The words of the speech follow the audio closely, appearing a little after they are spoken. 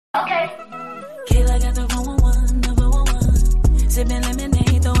Okay. Kayla got the 111, number one. Sipping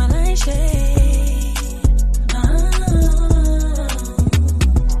lemonade, throwing light shade.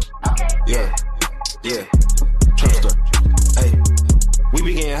 Okay. Yeah. Trapstar. Hey. We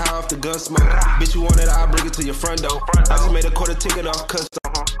be getting high off the gun smoke. Bitch, you want it, I'll bring it to your front door. I just made a quarter ticket off custom.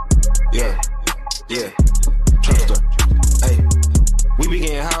 Yeah. Trapstar. Hey. We be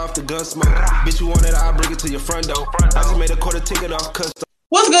getting high off the gun smoke. Bitch, you want it, I'll bring it to your front door. I just made a quarter ticket off custom.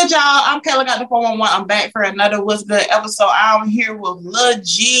 What's good, y'all? I'm Kayla got the 411. I'm back for another What's Good episode. I'm here with Lil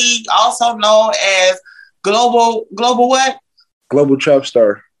G, also known as Global what? Global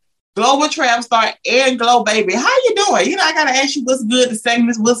Trapstar. Global Trapstar and Glow Baby. How you doing? You know, I gotta ask you what's good. The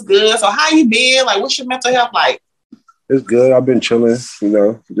segment's what's good. So how you been? Like, what's your mental health like? It's good. I've been chilling,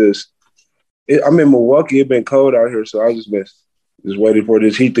 I'm in Milwaukee. It's been cold out here, so I just been waiting for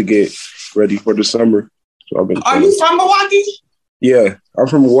this heat to get ready for the summer. So I've been. Are you from Milwaukee? Yeah, I'm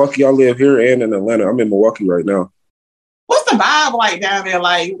from Milwaukee. I live here and in Atlanta. I'm in Milwaukee right now. What's the vibe like down there?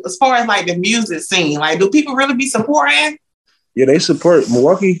 Like, as far as like the music scene, like, do people really be supporting? Yeah, they support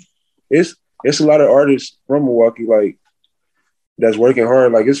Milwaukee. It's a lot of artists from Milwaukee, like, that's working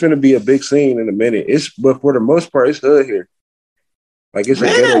hard. Like, it's going to be a big scene in a minute. But for the most part, it's hood here. Like, it's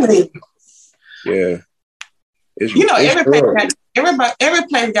really? Yeah. Every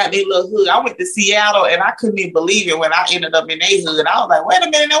place got their little hood. I went to Seattle and I couldn't even believe it when I ended up in their hood. I was like, wait a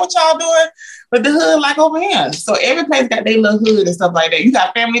minute, now what y'all doing with the hood like over here? So every place got their little hood and stuff like that. You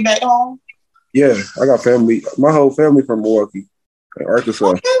got family back home? Yeah, I got family. My whole family from Milwaukee, Arkansas.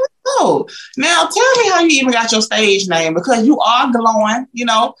 Okay, cool. Now tell me how you even got your stage name, because you are glowing, you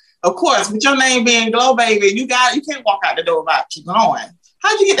know. Of course, with your name being Glow Baby, you can't walk out the door without you glowing.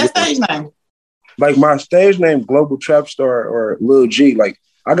 How'd you get that stage name? Like, my stage name, Global Trapstar or Lil G. Like,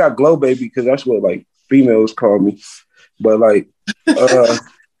 I got Glow Baby because that's what, like, females call me. But, like, I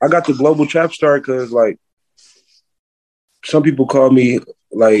got the Global Trapstar because, like, some people call me,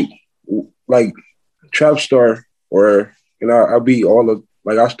 like Trapstar, or, you know, I'll be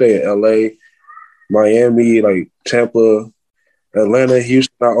I stay in L.A., Miami, like, Tampa, Atlanta,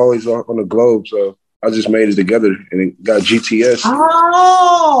 Houston. I always on the globe, so I just made it together and it got GTS.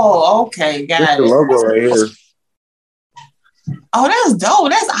 Oh, okay, got That's it. the logo right here. Oh, that's dope.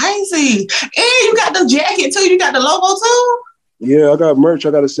 That's icy. And you got the jacket too. You got the logo too. Yeah, I got merch.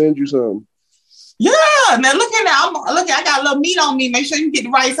 I got to send you some. Yeah. Now look at that. I got a little meat on me. Make sure you get the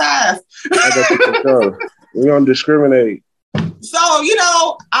right size. I got we don't discriminate. So, you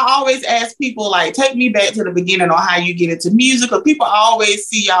know, I always ask people, like, take me back to the beginning on how you get into music, because people always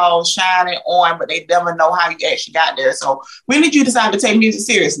see y'all shining on, but they never know how you actually got there. So when did you decide to take music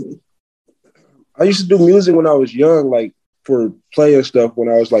seriously? I used to do music when I was young, like, for player stuff when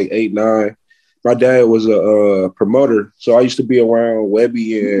I was like 8, 9. My dad was a promoter, so I used to be around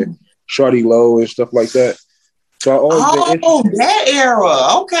Webby and Shawty Low and stuff like that. So I always been that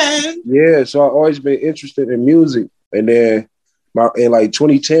era. Okay. Yeah, so I always been interested in music. And then in like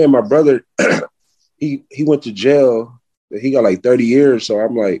 2010, my brother, he went to jail. He got like 30 years. So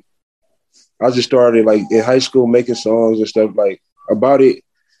I'm like, I just started like in high school making songs and stuff like about it.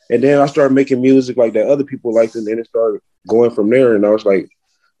 And then I started making music like that other people liked, and then it started going from there. And I was like,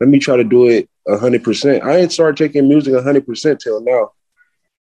 let me try to do it 100%. I ain't started taking music 100% till now.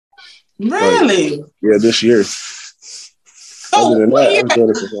 Really? Like, yeah, this year. So what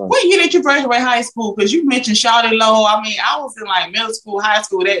year did you graduate high school? Because you mentioned Shawty Low. I mean, I was in like middle school, high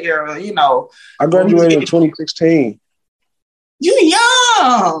school, that era, you know. I graduated in 2016. You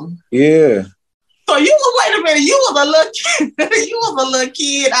young. Yeah. So wait a minute, you was a little kid. You was a little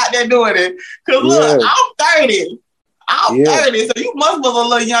kid out there doing it. Because look, I'm 30. I'm 30, so you must was a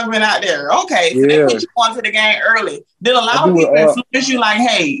little young man out there. Okay, so they put you onto the game early. Did a lot of people influence you like,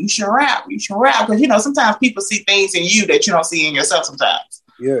 hey, you should rap, because, you know, sometimes people see things in you that you don't see in yourself sometimes.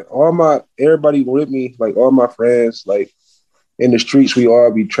 Yeah, everybody with me, like all my friends, like in the streets, we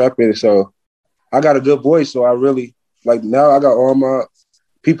all be trapping. So I got a good voice, so I really, like, now I got all my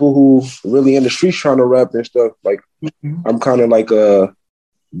people who really in the streets trying to rap and stuff. Like, I'm kind of like a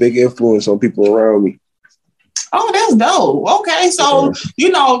big influence on people around me. Oh, that's dope. Okay, so,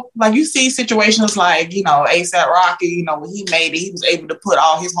 you know, like you see situations like, you know, A$AP Rocky, you know, when he made it, he was able to put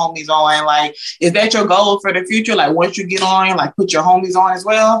all his homies on. Like, is that your goal for the future? Like, once you get on, like, put your homies on as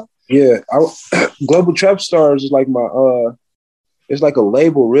well? Yeah, Global Trapstars is like my, it's like a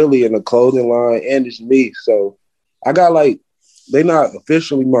label really in a clothing line, and it's me. So I got like, they not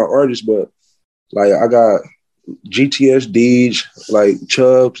officially my artists, but like I got GTS, Deej, like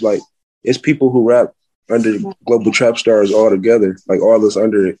Chubbs, like it's people who rap under Global Trapstars all together, like all us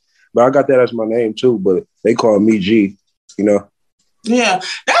under it. But I got that as my name too, but they call me G, you know? Yeah,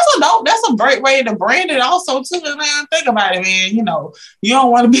 that's That's a great way to brand it. Also, too, man. Think about it, man. You know, you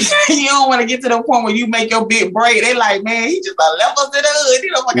don't want to be. You don't want to get to the point where you make your big break. They like, man, he just left us in the hood.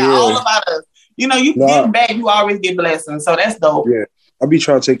 You know, forgot all about us. You know, you give back. You always get blessings. So that's dope. Yeah, I be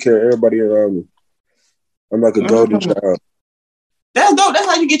trying to take care of everybody around me. I'm like a golden child. That's dope. That's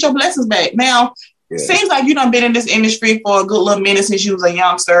how you get your blessings back. Now, seems like you done been in this industry for a good little minute since you was a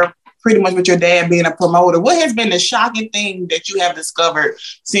youngster, pretty much with your dad being a promoter. What has been the shocking thing that you have discovered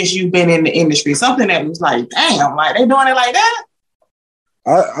since you've been in the industry? Something that was like, damn, like they doing it like that?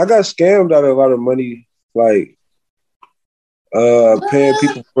 I got scammed out of a lot of money, like paying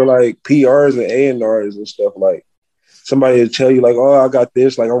people for like PRs and A&Rs and stuff. Like somebody would tell you like, oh, I got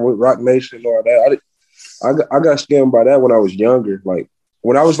this, like I'm with Rock Nation and all that. I got scammed by that when I was younger. Like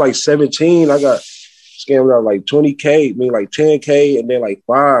when I was like 17, I got scammed out like 20K, like 10K, and then like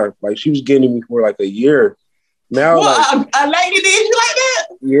 5. Like she was getting me for like a year. Now, like, a lady did you like that?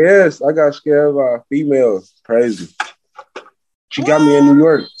 Yes, I got scammed by a female. Crazy. She got me in New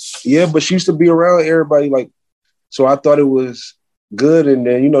York. Yeah, but she used to be around everybody. Like, so I thought it was good, and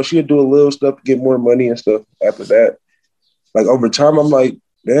then you know she'd do a little stuff to get more money and stuff. After that, like over time, I'm like,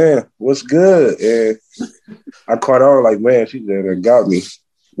 damn, what's good? And I caught on like, man, she done got me.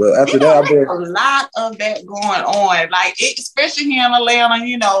 But after that, I've been a lot of that going on. Like, especially here in Atlanta,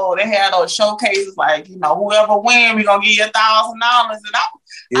 you know, they had those showcases like, you know, whoever win, we're going to give you $1,000.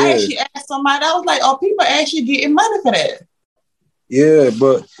 And I actually asked somebody, I was like, oh, people actually getting money for that. Yeah,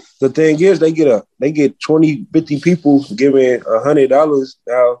 but the thing is, they get 20, 50 people giving $100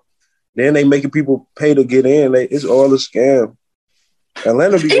 now. Then they making people pay to get in. It's all a scam.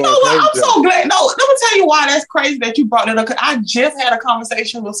 Atlanta be you know what? I'm so glad. No, let me tell you why that's crazy that you brought it up. I just had a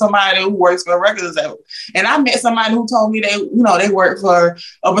conversation with somebody who works for a record label, and I met somebody who told me they work for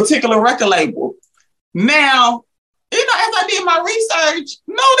a particular record label. Now, you know, as I did my research,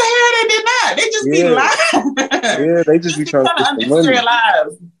 no, the hell they did not. They just be lying. Yeah, they just be trying to unnecessary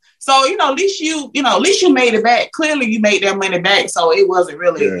lies. So, you know, at least you made it back. Clearly, you made that money back, so it wasn't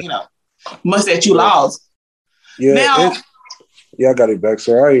really, much that you lost. Yeah. Now. Yeah, I got it back,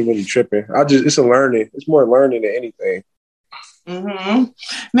 so I ain't really tripping. It's a learning. It's more learning than anything. Mm-hmm.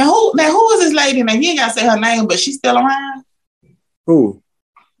 Now who is this lady? Now, you ain't got to say her name, but she's still around? Who?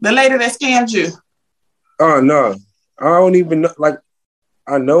 The lady that scammed you. Oh, no. I don't even know. Like,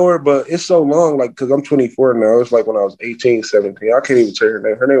 I know her, but it's so long, like, because I'm 24 now. It's like when I was 18, 17. I can't even tell her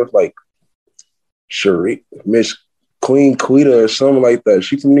name. Her name was like Cherie, Miss Queen Quita or something like that.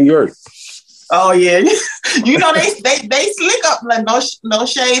 She's from New York. Oh yeah, you know they slick up, like no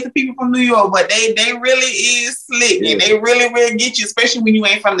shade to people from New York, but they really is slick, and they really get you, especially when you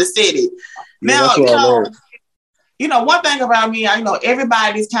ain't from the city. Now you know one thing about me, I know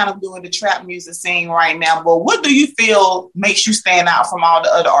everybody's kind of doing the trap music scene right now, but what do you feel makes you stand out from all the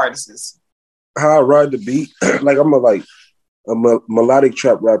other artists? How I ride the beat, like I'm a melodic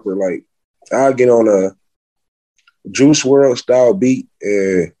trap rapper. Like I get on a Juice WRLD style beat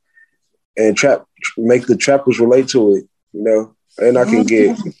and trap, make the trappers relate to it, you know. And I can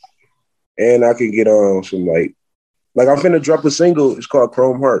get on some like I'm finna drop a single. It's called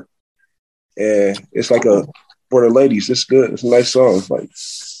Chrome Heart, and it's like for the ladies. It's good. It's a nice song.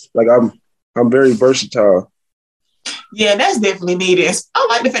 Like I'm very versatile. Yeah, that's definitely needed. I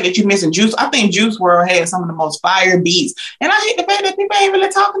like the fact that you mentioned Juice. I think Juice WRLD had some of the most fire beats, and I hate the fact that people ain't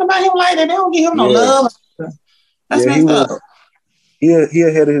really talking about him like that. They don't give him no love. That's messed up. He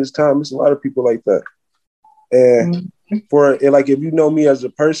ahead of his time. There's a lot of people like that. And if you know me as a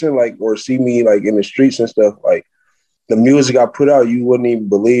person, like, or see me like in the streets and stuff, like the music I put out, you wouldn't even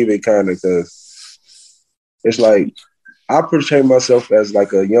believe it, kind of, because it's like I portray myself as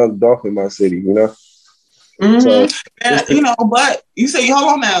like a young Dolph in my city, you know. Mm-hmm. So, but you say,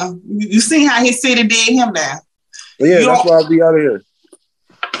 hold on now, you see how his city did him now. Yeah, that's why I'll be out of here.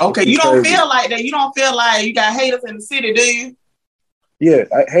 Okay, you don't feel like that. You don't feel like you got haters in the city, do you? Yeah,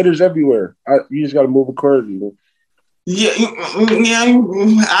 haters everywhere. You just got to move accordingly. Yeah,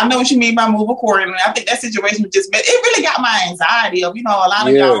 I know what you mean by move accordingly. I think that situation it really got my anxiety of, a lot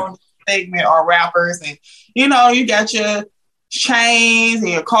of y'all on this segment are rappers, and you got your chains and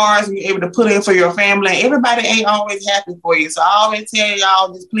your cars and you're able to put in for your family. Everybody ain't always happy for you. So I always tell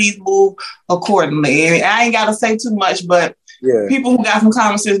y'all, just please move accordingly. And I ain't got to say too much, but people who got some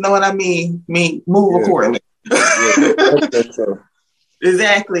common sense know what I mean. Move accordingly. That's so.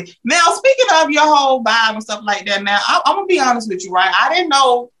 Exactly. Now, speaking of your whole vibe and stuff like that, now, I'm going to be honest with you, right? I didn't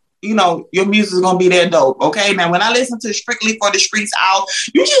know, your music is going to be that dope, okay? Now, when I listen to Strictly for the Streets Out,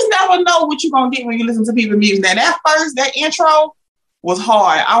 you just never know what you're going to get when you listen to people's music. Now, that intro was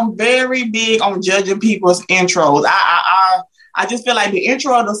hard. I'm very big on judging people's intros. I just feel like the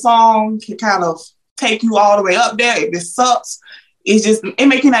intro of the song can kind of take you all the way up there. If it sucks, it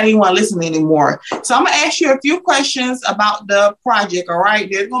makes you not even want to listen anymore. So I'm gonna ask you a few questions about the project. All right,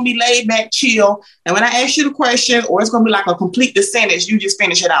 they're gonna be laid back, chill, and when I ask you the question, or it's gonna be like a complete the sentence, you just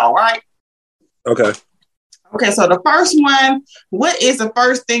finish it out. All right? Okay. Okay. So the first one: what is the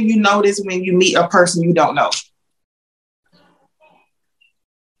first thing you notice when you meet a person you don't know?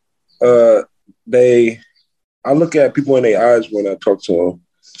 I look at people in their eyes when I talk to them.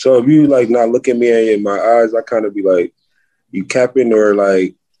 So if you like not look at me in my eyes, I kind of be like, you capping or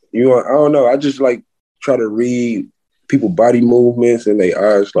like, I don't know. I just like try to read people body movements and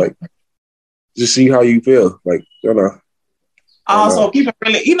their eyes, like just see how you feel. Like, you know. So people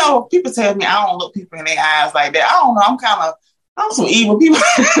really, people tell me I don't look people in their eyes like that. I don't know. I'm some evil people.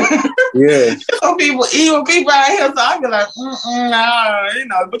 Yeah. Some evil people out here. So I be like,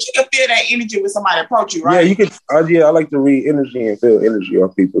 nah, but you can feel that energy when somebody approach you, right? Yeah, you can. I like to read energy and feel energy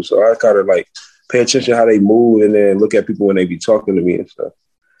on people. So I kind of like pay attention to how they move and then look at people when they be talking to me and stuff.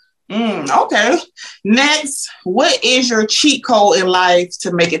 Okay. Next, what is your cheat code in life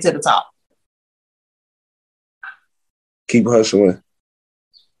to make it to the top? Keep hustling.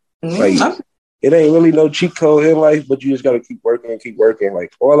 Like, it ain't really no cheat code in life, but you just got to keep working.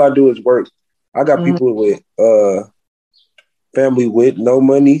 Like, all I do is work. I got people with family with no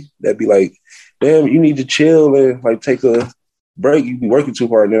money that be like, damn, you need to chill and like take a break. You be working too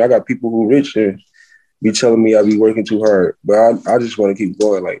hard. And then I got people who rich and be telling me I be working too hard, but I just want to keep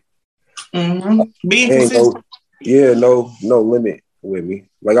going. Like, being consistent. No limit with me.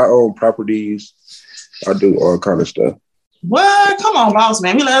 Like, I own properties. I do all kind of stuff. What? Come on, boss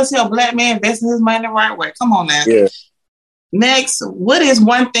man. We love to see a black man investing his money the right way. Come on now. Yeah. Next, what is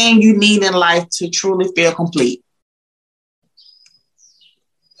one thing you need in life to truly feel complete?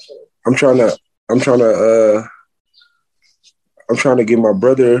 I'm trying to get my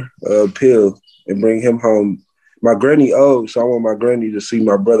brother a pill and bring him home. My granny old, so I want my granny to see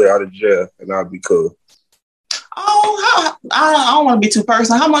my brother out of jail, and I'll be cool. Oh, I don't want to be too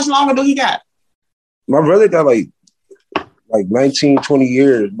personal. How much longer do he got? My brother got like 19, 20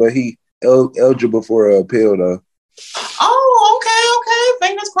 years, but he eligible for a pill though. Oh, okay.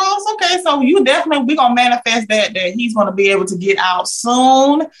 Fingers crossed. Okay, so we gonna manifest that he's gonna be able to get out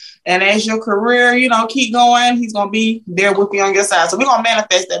soon, and as your career, keep going, he's gonna be there with you on your side. So we're gonna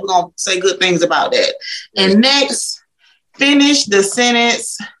manifest that. We're gonna say good things about that. And next, finish the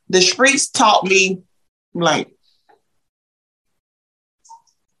sentence. The streets taught me blank.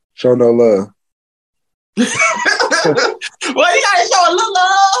 Show no love. Well, you gotta show a little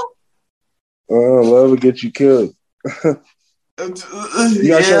love. Love will get you killed. You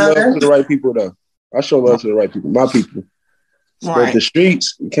gotta show love to the right people, though. I show love to the right people, my people. Right. But the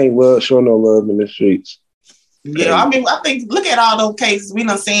streets, you can't show no love in the streets. Yeah, I mean, I think, look at all those cases. We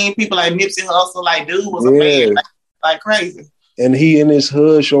done seen people like Nipsey Hussle, like, dude was a man, like crazy. And he in his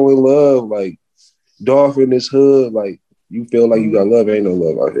hood showing love, like, Dolph in his hood, like, you feel like you got love, ain't no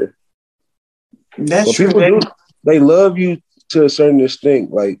love out here. That's true. People they love you to a certain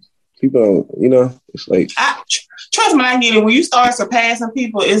extent. Like, people don't, it's like... Trust me, I get it. When you start surpassing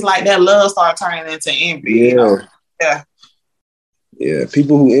people, it's like that love start turning into envy. Yeah. Yeah,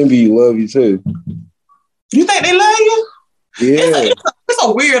 people who envy you love you too. You think they love you? Yeah. It's a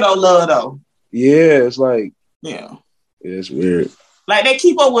weirdo love, though. Yeah, it's like... Yeah. It's weird. Like, they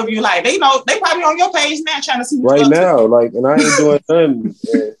keep up with you. Like, they probably on your page now trying to see what right now. Like, and I ain't doing nothing.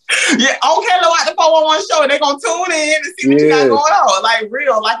 Yeah, okay, look at the 411 show. They're going to tune in and see what you got going on. Like,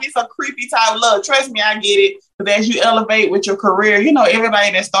 real. Like, it's a creepy type of love. Trust me, I get it. But as you elevate with your career,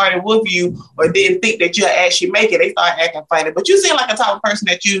 everybody that started with you or didn't think that you'll actually make it, they start acting funny. But you seem like a type of person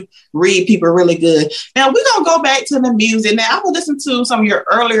that you read people really good. Now, we're going to go back to the music. Now, I will listen to some of your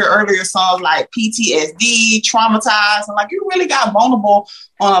earlier songs like PTSD, Traumatized, and like you really got vulnerable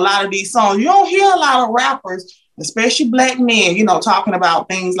on a lot of these songs. You don't hear a lot of rappers, especially black men, talking about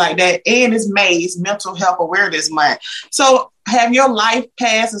things like that. And it's May's Mental Health Awareness Month. So have your life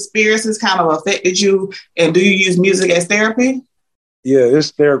past experiences kind of affected you? And do you use music as therapy? Yeah, it's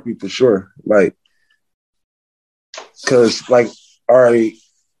therapy for sure. Like, because like, all right,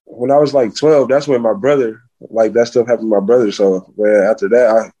 when I was like 12, that's when my brother, like that stuff happened to my brother. So after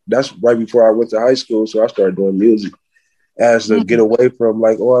that, that's right before I went to high school. So I started doing music as to get away from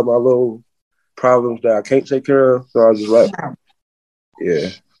like all my little problems that I can't take care of. So I just rap. Yeah.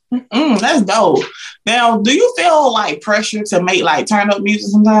 That's dope. Now, do you feel like pressure to make like turn up music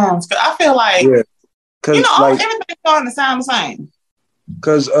sometimes? Because I feel like, everything's starting to sound the same.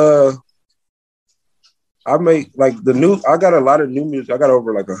 Because I make like I got a lot of new music. I got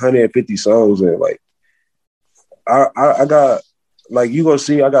over like 150 songs, and like I got, like, you gonna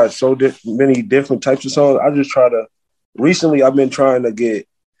see, I got so many different types of songs. I just try to, recently I've been trying to get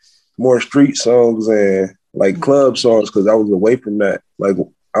more street songs and like club songs because I was away from that. Like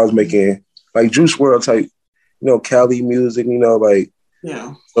I was making like Juice WRLD type, Cali music, like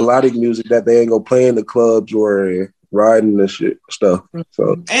melodic music that they ain't gonna play in the clubs or riding and shit stuff.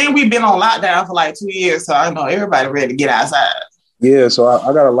 So and we've been on lockdown for like 2 years, so I know everybody ready to get outside. Yeah, so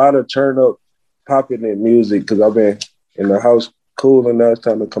I got a lot of turn up popping in music because I've been in the house cool and now it's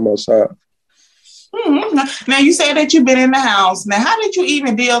time to come outside. Now you said that you've been in the house. Now, how did you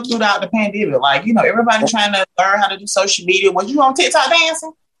even deal throughout the pandemic? Like, everybody trying to learn how to do social media. Was you on TikTok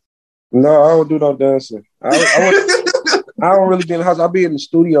dancing? No, I don't do no dancing. I don't really be in the house. I'll be in the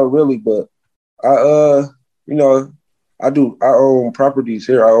studio really, but I own properties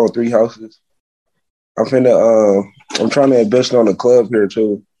here. I own 3 houses. I'm trying to invest on a club here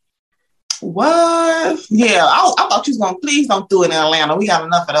too. What? Yeah, I thought you was gonna, please don't do it in Atlanta. We got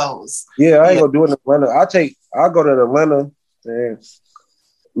enough of those. Yeah, I ain't gonna do it in Atlanta. I'll go to Atlanta and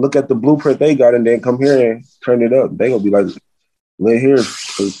look at the blueprint they got and then come here and turn it up. They gonna be like, live here.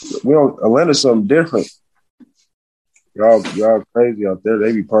 Atlanta's something different. Y'all crazy out there.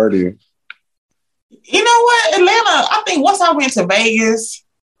 They be partying. You know what? Atlanta, I think once I went to Vegas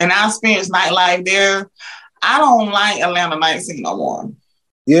and I experienced nightlife there, I don't like Atlanta night scene no more.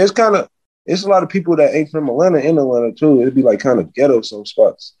 Yeah, it's a lot of people that ain't from Atlanta in Atlanta too. It'd be like kind of ghetto some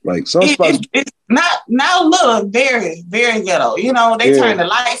spots. Like some spots. It's not a little, very, very ghetto. They turn the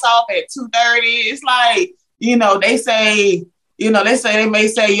lights off at 2:30. It's like, they say, they may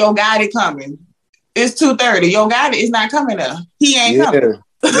say Yo Gotti coming. It's 2:30. Yo Gotti is not coming there. He ain't coming.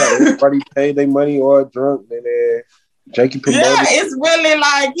 Everybody pay their money all drunk and then janky promoted. Yeah, it's really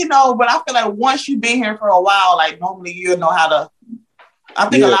like, but I feel like once you've been here for a while, like normally you'll know how to. I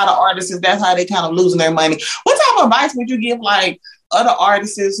think a lot of artists, that's how they kind of losing their money. What type of advice would you give like other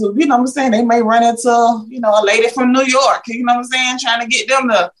artists who, they may run into, a lady from New York, trying to get them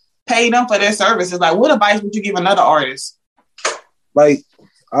to pay them for their services? Like, what advice would you give another artist? Like,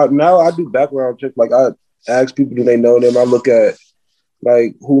 now I do background checks. Like, I ask people, do they know them? I look at,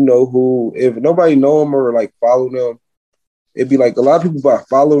 like, who know who. If nobody know them or, like, follow them, it'd be like a lot of people buy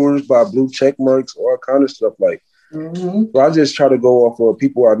followers, buy blue check marks, all kind of stuff. Like, so I just try to go off of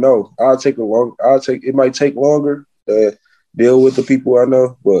people I know. It might take longer to deal with the people I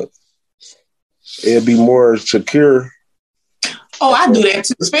know, but it'd be more secure. Oh, I do that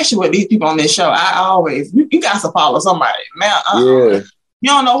too, especially with these people on this show. I always, you got to follow somebody. Now, you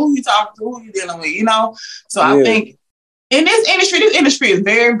don't know who you talking to, who you dealing with, So I think in this industry is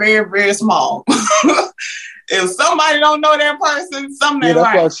very, very, very small. If somebody don't know that person, something ain't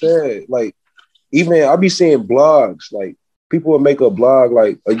right. That's what I said. Like, even I be seeing blogs, like people will make a blog,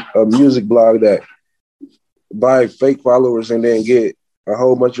 like a music blog that buy fake followers and then get a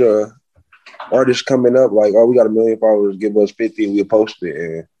whole bunch of artists coming up like, oh, we got 1 million followers, give us 50 and we'll post it.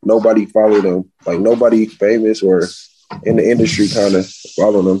 And nobody follow them. Like nobody famous or in the industry kind of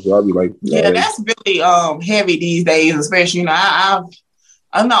follow them. So I'll be like, that's really heavy these days, especially, I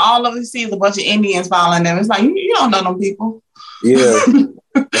know all of us see is a bunch of Indians following them. It's like, you don't know them people. Yeah.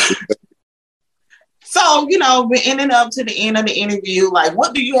 So, we're ending up to the end of the interview. Like,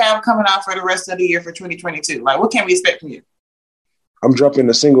 what do you have coming out for the rest of the year for 2022? Like, what can we expect from you? I'm dropping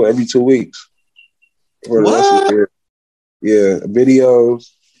a single every 2 weeks. For the rest of the year. Yeah, videos.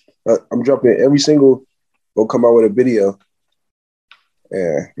 I'm dropping every single. Will come out with a video.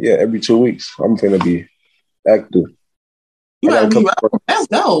 Yeah, every 2 weeks. I'm going to be active. That's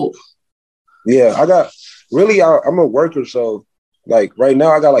dope. Yeah, I'm a worker, so like right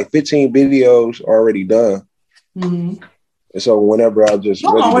now I got like 15 videos already done. Mm-hmm. And so whenever I just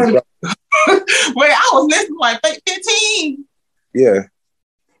wait, I was listening like 15. Yeah.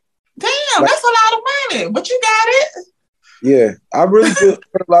 Damn, that's a lot of money, but you got it. Yeah, I really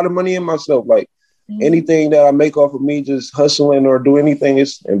put a lot of money in myself. Like anything that I make off of me just hustling or do anything,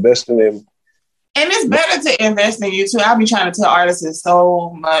 it's investing in. And it's better to invest in you too. I be trying to tell artists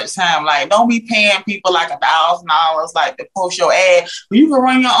so much time, like don't be paying people like $1,000 like to post your ad. You can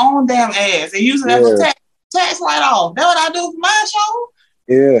run your own damn ads and use it as a tax write-off. That's what I do for my show.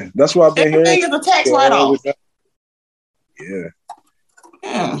 Yeah, that's what I've been hearing. Everything is a tax write-off.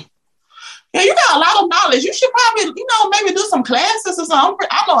 Yeah. Yeah, you got a lot of knowledge. You should probably, maybe do some classes or something.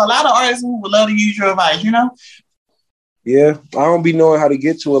 I know a lot of artists who would love to use your advice, Yeah, I don't be knowing how to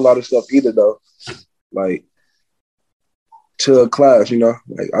get to a lot of stuff either, though. Like, to a class,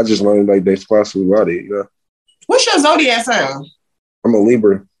 Like, I just learned, like, they sponsor about it, What's your zodiac sign? I'm a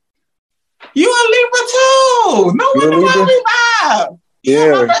Libra. You a Libra, too? No wonder why we vibe.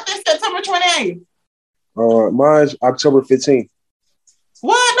 Yeah. My birthday's September 28th. Mine's October 15th.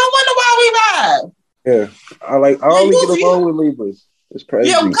 What? No wonder why we vibe. Yeah, I only get along with Libras. It's crazy.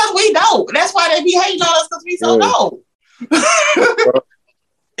 Yeah, because we dope. That's why they be hating on us because we so dope.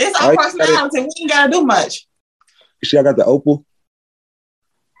 It's our personality. We ain't gotta do much. You see, I got the opal.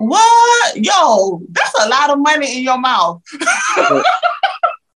 What? Yo, that's a lot of money in your mouth. Look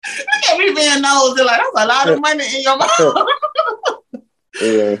at me being nosy, like that's a lot of money in your mouth.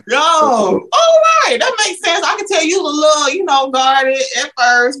 Yeah. Yo, all right, that makes sense. I can tell you a little, guarded at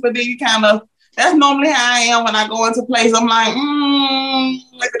first, but then you kind of. That's normally how I am when I go into place. I'm like,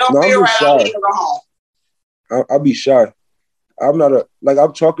 if it don't feel right, I'll leave it go home. I'll be shy. I'm not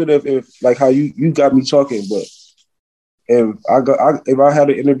I'm talkative if like how you got me talking, but if I had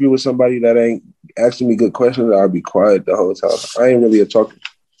an interview with somebody that ain't asking me good questions, I'll be quiet the whole time. I ain't really a talker.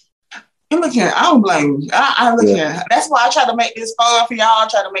 Look here, I don't blame you. I look here. That's why I try to make this fun for y'all. I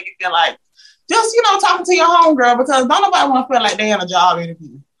try to make it feel like just talking to your homegirl because don't nobody want to feel like they in a job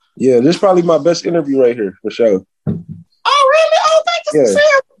interview. Yeah, this is probably my best interview right here for sure. Oh really? Oh, thank you. Yeah.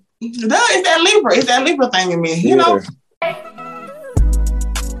 It's that Libra. It's that Libra thing in me. You know.